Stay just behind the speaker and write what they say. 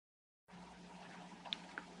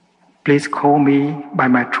Please call me by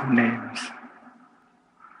my true names.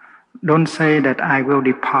 Don't say that I will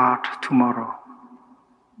depart tomorrow.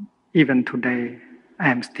 Even today, I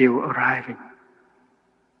am still arriving.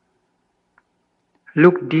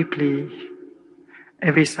 Look deeply.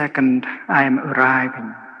 Every second I am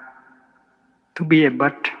arriving. To be a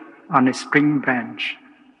bud on a spring branch.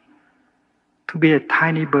 To be a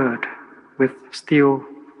tiny bird with still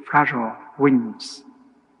fragile wings,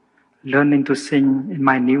 learning to sing in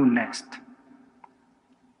my new nest.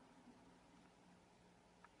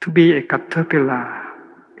 To be a caterpillar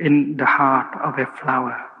in the heart of a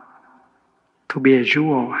flower. To be a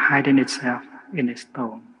jewel hiding itself in a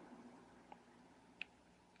stone.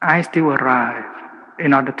 I still arrive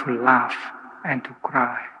in order to laugh and to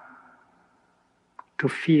cry, to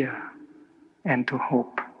fear and to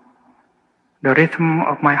hope. The rhythm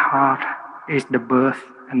of my heart is the birth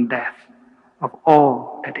and death of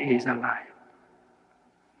all that is alive.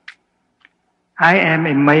 I am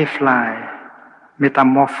a mayfly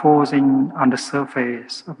metamorphosing on the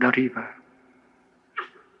surface of the river.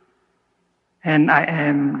 And I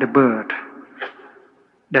am the bird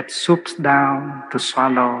that swoops down to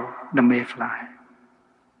swallow the mayfly.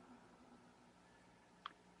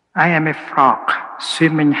 I am a frog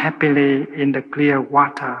swimming happily in the clear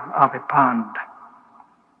water of a pond.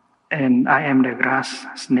 And I am the grass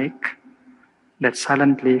snake that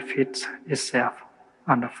silently feeds itself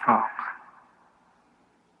on the frog.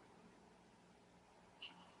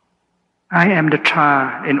 I am the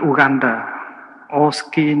char in Uganda, all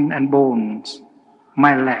skin and bones,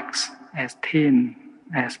 my legs as thin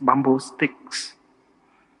as bamboo sticks.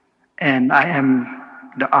 And I am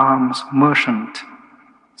the arms merchant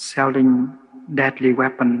selling deadly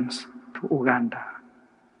weapons to Uganda.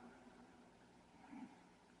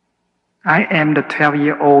 I am the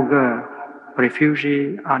 12-year-old girl,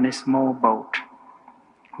 refugee on a small boat,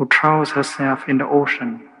 who throws herself in the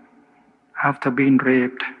ocean after being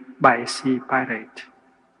raped by a sea pirate.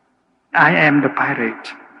 I am the pirate,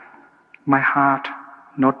 my heart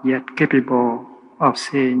not yet capable of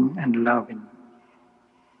seeing and loving.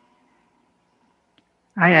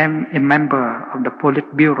 I am a member of the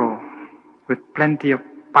Politburo with plenty of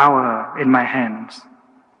power in my hands,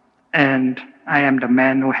 and I am the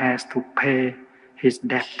man who has to pay his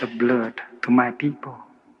debt of blood to my people,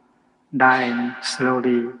 dying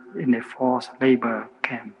slowly in a forced labor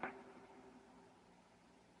camp.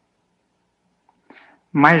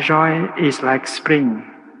 My joy is like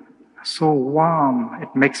spring, so warm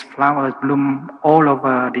it makes flowers bloom all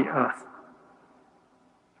over the earth.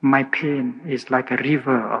 My pain is like a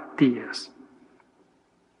river of tears,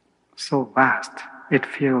 so vast it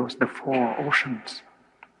fills the 4 oceans.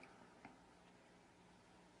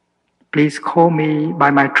 Please call me by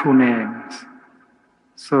my true names,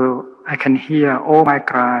 so I can hear all my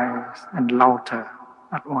cries and laughter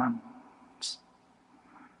at once.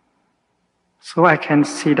 So I can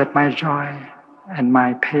see that my joy and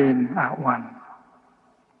my pain are one.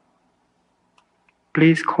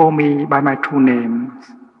 Please call me by my true names,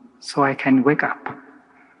 so I can wake up,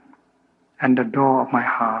 and the door of my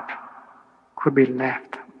heart could be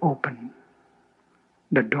left open,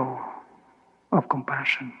 the door of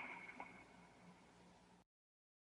compassion.